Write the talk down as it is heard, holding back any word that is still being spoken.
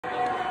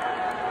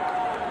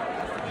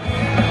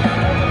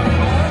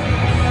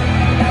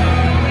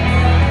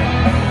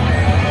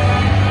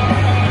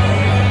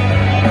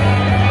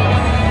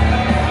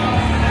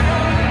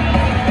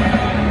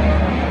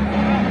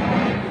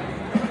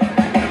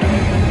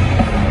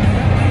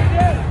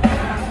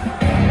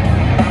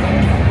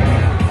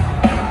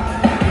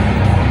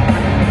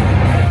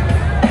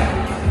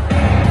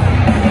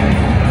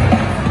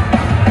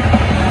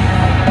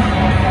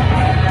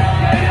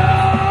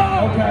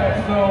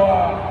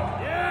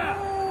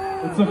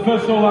It's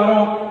official.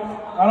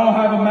 I don't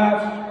have a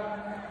match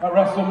at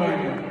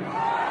WrestleMania.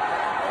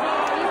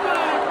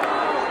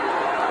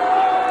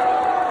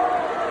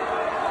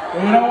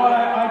 But you know what?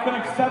 I can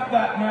accept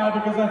that now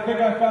because I think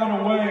I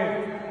found a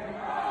way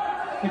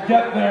to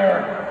get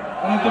there,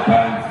 and it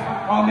depends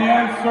on the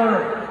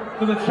answer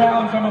to the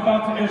challenge I'm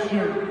about to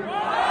issue.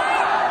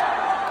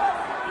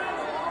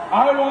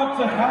 I want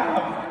to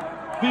have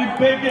the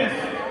biggest,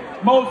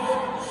 most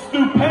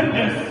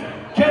stupendous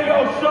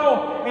KO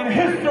show in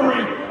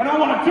history, and I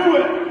want to do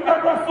it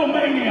at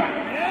WrestleMania.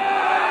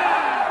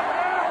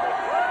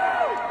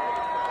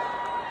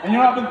 And you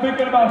know, I've been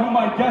thinking about who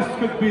my guests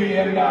could be,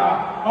 and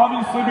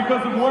obviously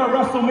because of where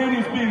WrestleMania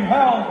is being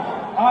held,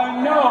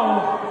 I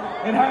know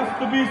it has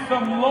to be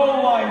some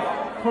lowlife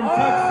from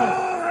Texas.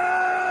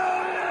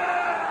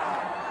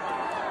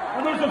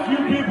 And there's a few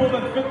people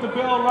that fit the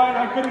bill, right?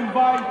 I could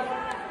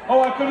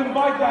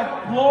invite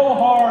that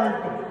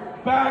blowhard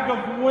bag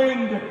of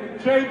wind,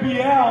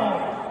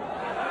 JBL.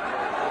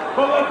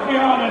 But let's be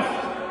honest,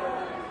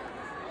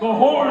 the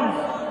horns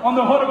on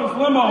the hood of his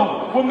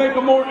limo will make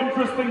a more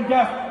interesting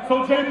guest.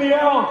 So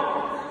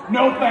JBL,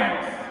 no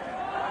thanks.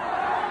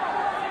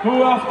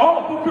 Who else?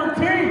 Oh, Booker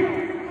T.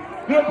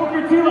 You know,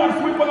 Booker T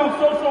last week went on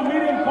social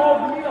media and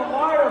called me a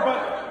liar,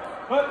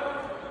 but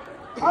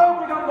I don't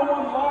think I'm the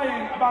one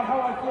lying about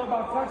how I feel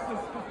about Texas.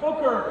 Because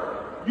Booker,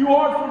 you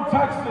are from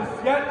Texas,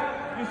 yet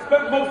you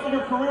spent most of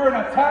your career in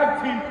a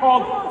tag team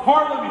called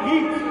Harlem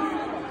Heat.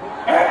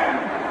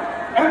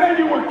 And then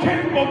you were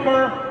King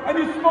Booker, and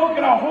you spoke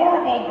in a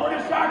horrible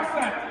British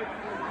accent.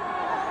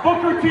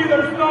 Booker T,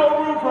 there's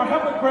no room for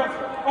hypocrites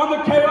on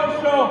the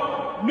KO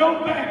show.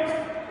 No thanks.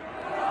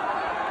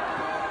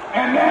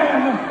 And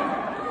then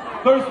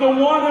there's the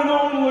one and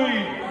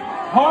only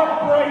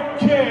Heartbreak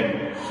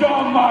Kid,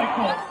 Shawn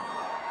Michaels.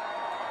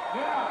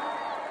 Yeah.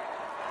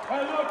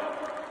 Hey, look,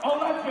 a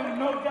legend,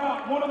 no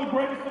doubt, one of the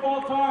greatest of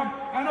all time,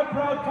 and a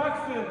proud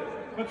Texan.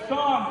 But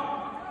Shawn,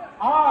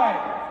 I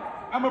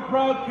am a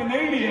proud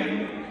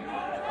Canadian,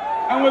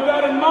 and with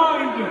that in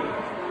mind,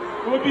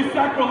 it would be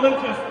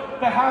sacrilegious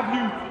to have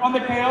you on the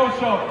KO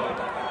show.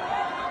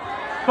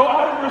 So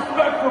out of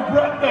respect for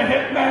Bret the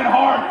Hitman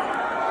Hart,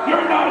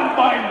 you're not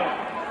invited.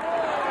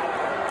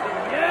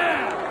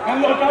 Yeah.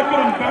 And look, I could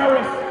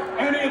embarrass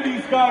any of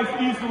these guys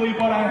easily,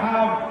 but I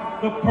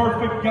have the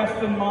perfect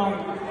guest in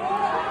mind.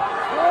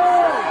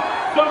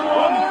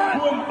 Someone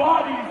who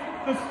embodies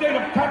the state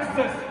of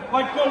Texas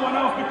like no one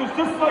else, because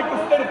just like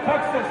the state of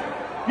Texas,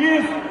 he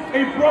is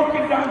a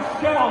broken down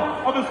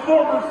shell of his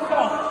former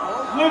self,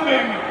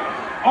 living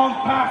on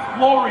past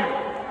glory.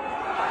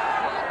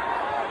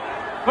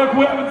 Look,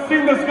 we haven't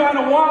seen this guy in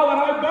a while, and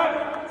I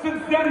bet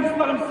since then he's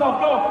let himself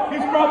go.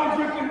 He's probably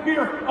drinking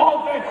beer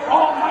all day,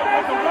 all night,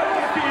 like the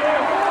redneck he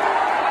is.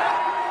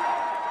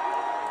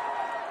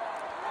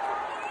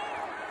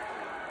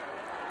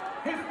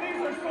 His knees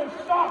are so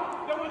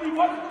shot that when he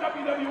was in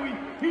WWE,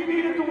 he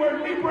needed to wear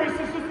knee braces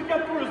just to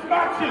get through his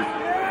matches.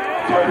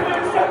 So if he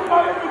accepts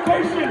my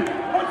invitation,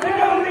 what's he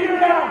gonna need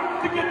now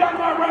to get down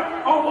my ramp?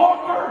 A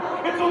walker?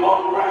 It's a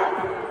long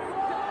ramp.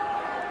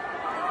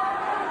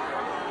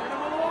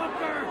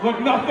 Look,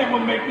 nothing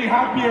would make me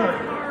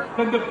happier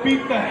than to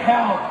beat the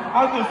hell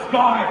out of this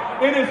guy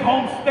in his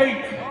home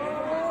state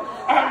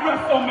at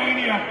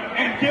WrestleMania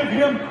and give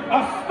him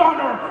a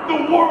stunner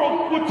the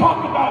world would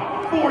talk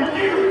about for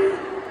years.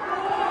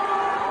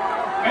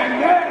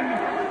 And then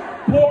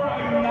pour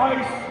a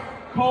nice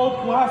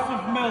cold glass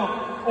of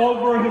milk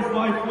over his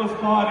lifeless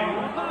body.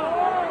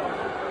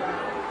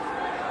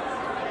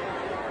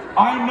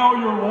 I know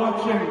you're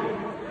watching,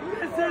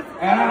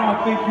 and I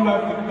don't think you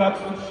have the guts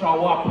to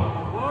show up.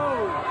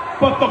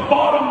 But the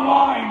bottom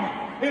line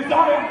is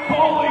I am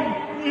calling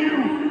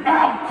you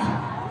out.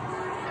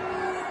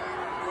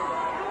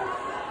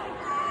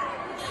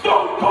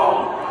 Stone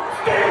Cold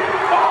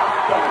Steve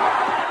Austin!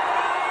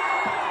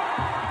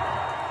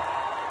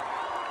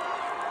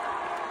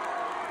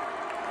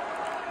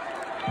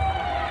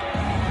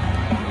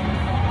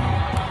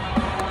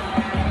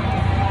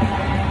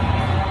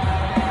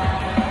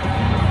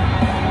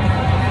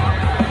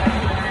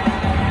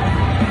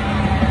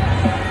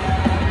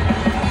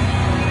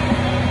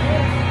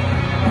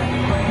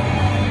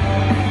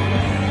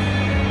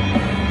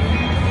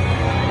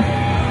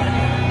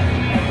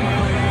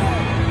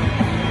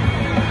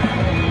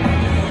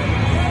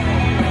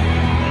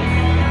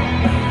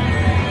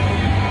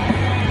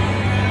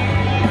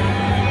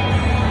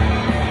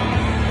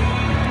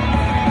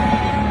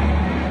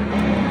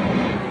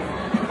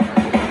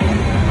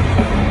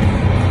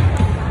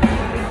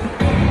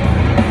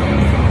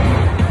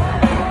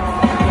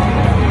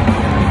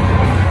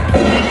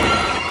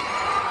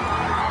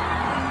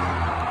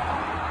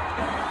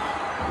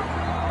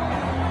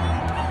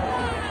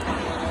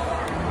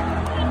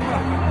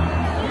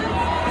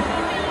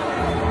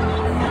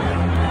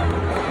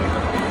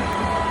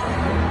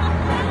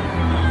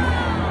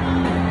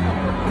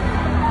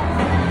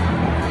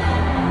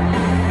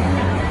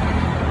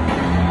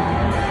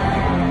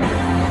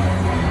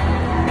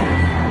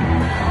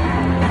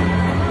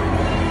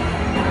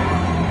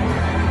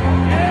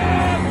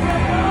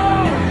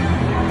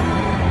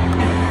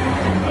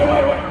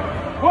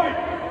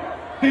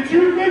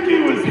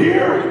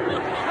 here?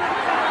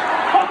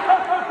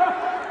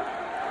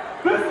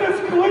 This is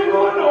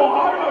Cleveland,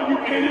 Ohio, you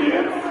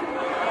idiots!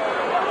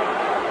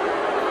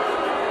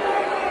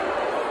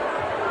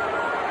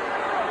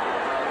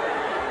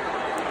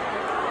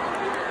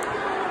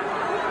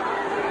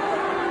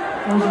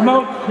 There's no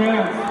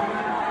chance.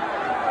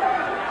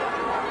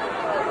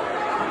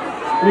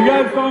 You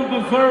guys don't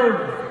deserve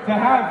to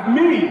have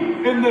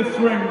me in this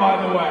ring, by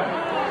the way.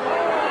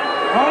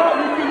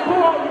 You can do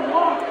all you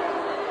want.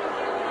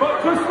 But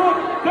just look,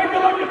 take a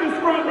look at this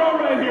front row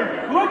right here.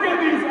 Look at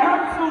these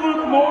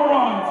absolute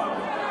morons.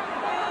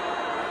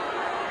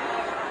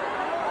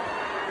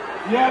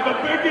 Yeah, the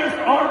biggest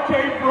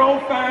Arcade Bro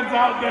fans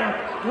out there.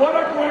 What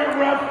a great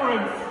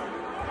reference.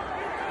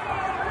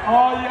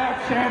 Oh yeah,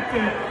 chant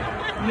it.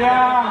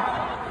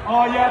 Yeah.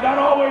 Oh yeah, that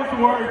always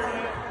works.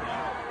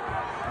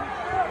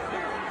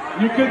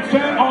 You can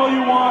chant all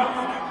you want.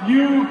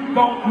 You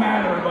don't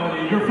matter,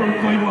 buddy. You're from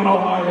Cleveland,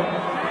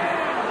 Ohio.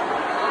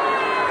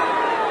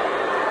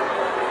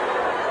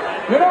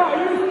 You know,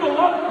 I used to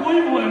love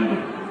Cleveland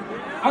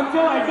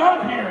until I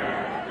got here.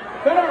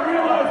 Then I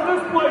realized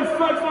this place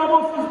sucks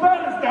almost as bad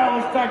as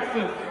Dallas,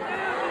 Texas.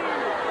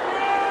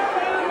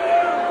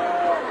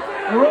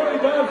 It really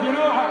does. You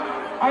know,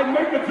 I'd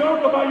make a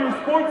joke about your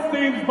sports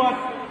teams, but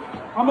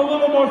I'm a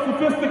little more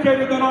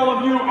sophisticated than all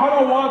of you. I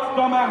don't watch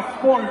dumbass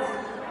sports.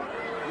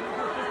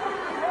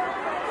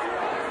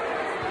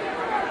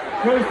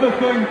 Here's the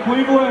thing,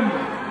 Cleveland.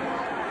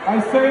 I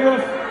say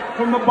this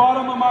from the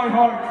bottom of my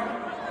heart.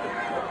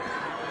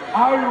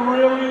 I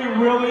really,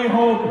 really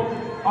hope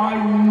I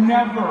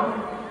never,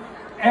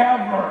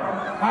 ever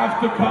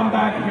have to come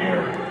back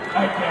here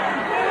again.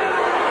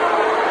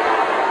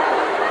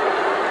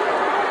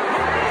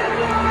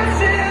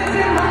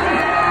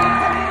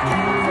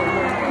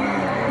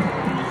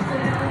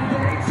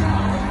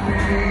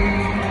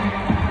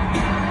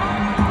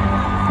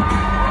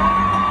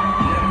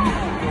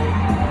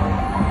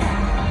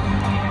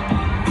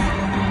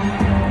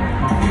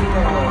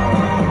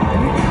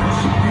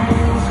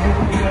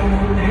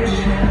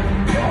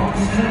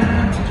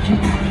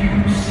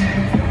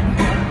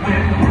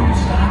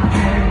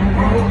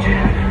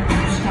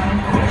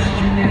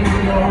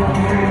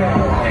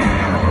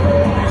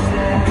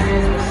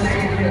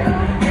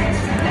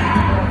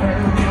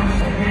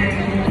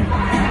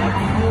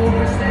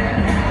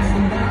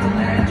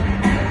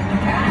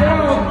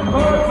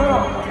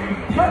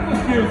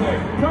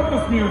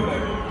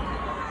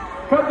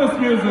 Cut this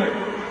music.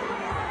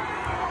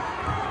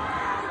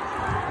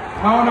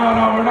 No,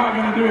 we're not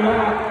going to do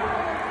that.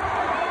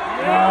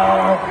 No.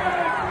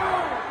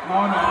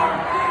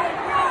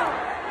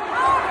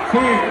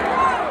 See,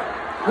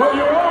 what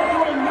you're all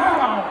doing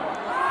now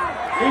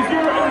is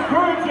you're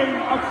encouraging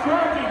a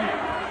tragedy.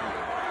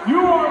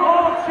 You are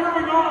all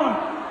cheering on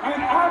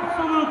an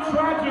absolute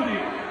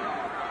tragedy.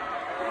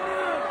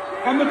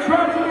 And the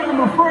tragedy I'm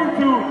referring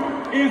to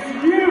is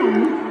you,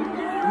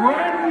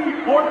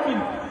 Randy Orton.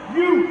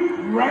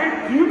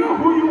 Do you know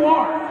who you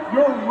are?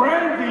 You're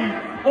Randy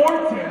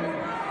Orton.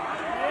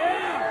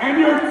 And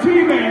your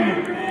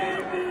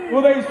teammate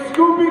with a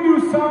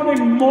Scooby-Doo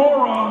sounding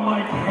moron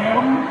like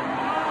him.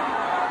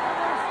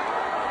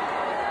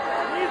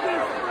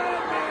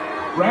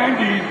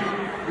 Randy.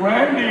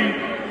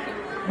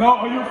 No,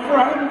 are you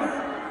friends?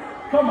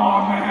 Come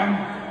on, man.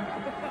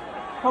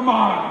 Come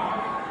on.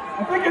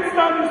 I think it's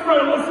time you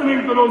start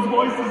listening to those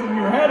voices in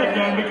your head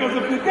again, because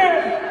if you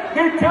did,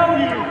 they tell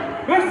you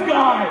this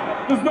guy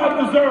does not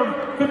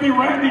deserve to be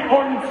Randy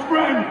Orton's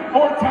friend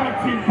or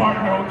tag team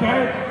partner,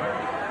 okay?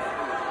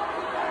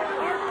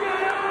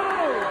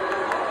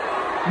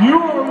 You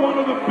are one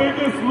of the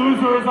biggest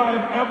losers I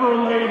have ever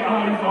laid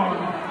eyes on.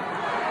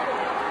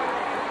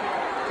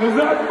 Is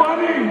that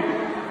funny?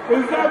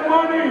 Is that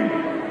funny?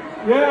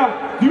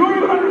 Yeah. Do you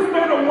even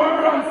understand a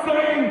word I'm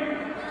saying?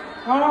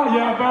 Oh,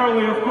 yeah,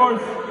 barely, of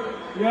course.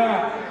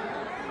 Yeah.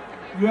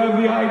 You have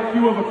the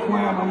IQ of a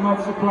clam. I'm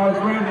not surprised.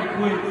 Randy,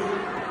 please.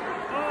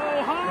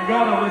 You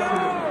gotta listen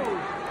to me.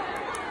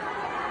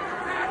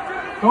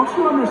 Don't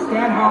you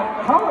understand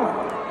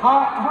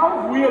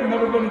how we have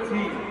never been a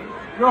team?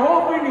 Your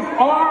whole thing is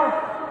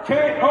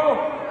RKO.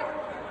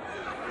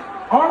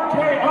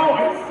 RKO,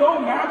 it's so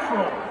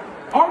natural.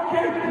 RK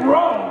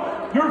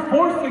Bro, you're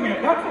forcing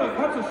it.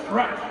 That's a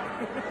stretch.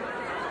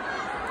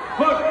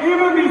 Look,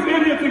 even these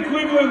idiots in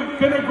Cleveland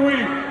can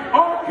agree.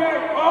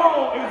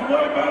 RKO is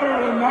way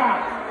better than that.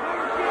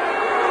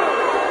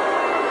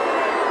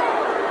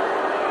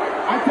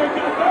 I take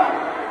that back.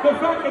 The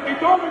fact that they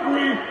don't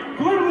agree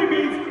clearly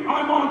means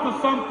I'm onto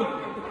something.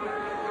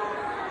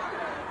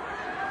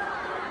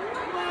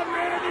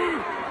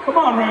 Come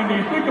on,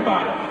 Randy, think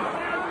about it.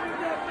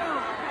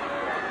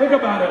 Think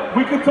about it.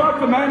 We could talk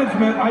to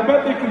management. I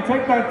bet they can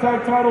take that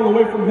tag title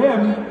away from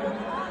him,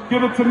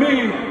 give it to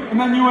me, and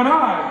then you and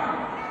I.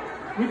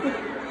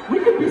 We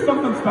could be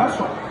something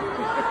special.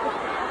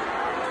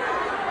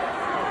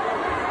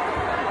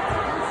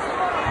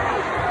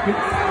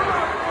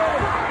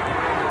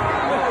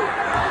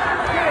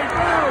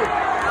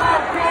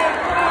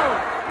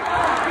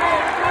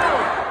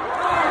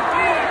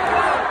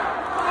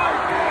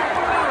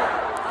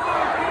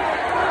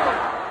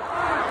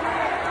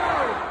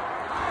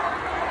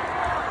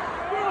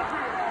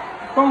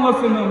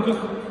 us in them. Just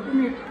give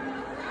me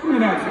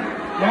an answer.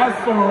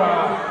 Yes or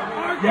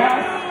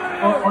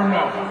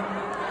no.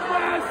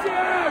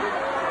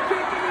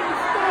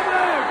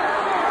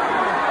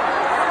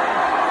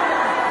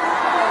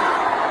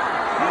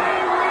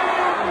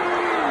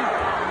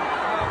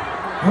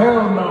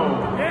 Hell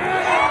no.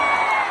 Yeah.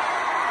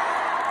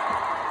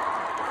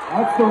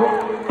 That's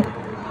the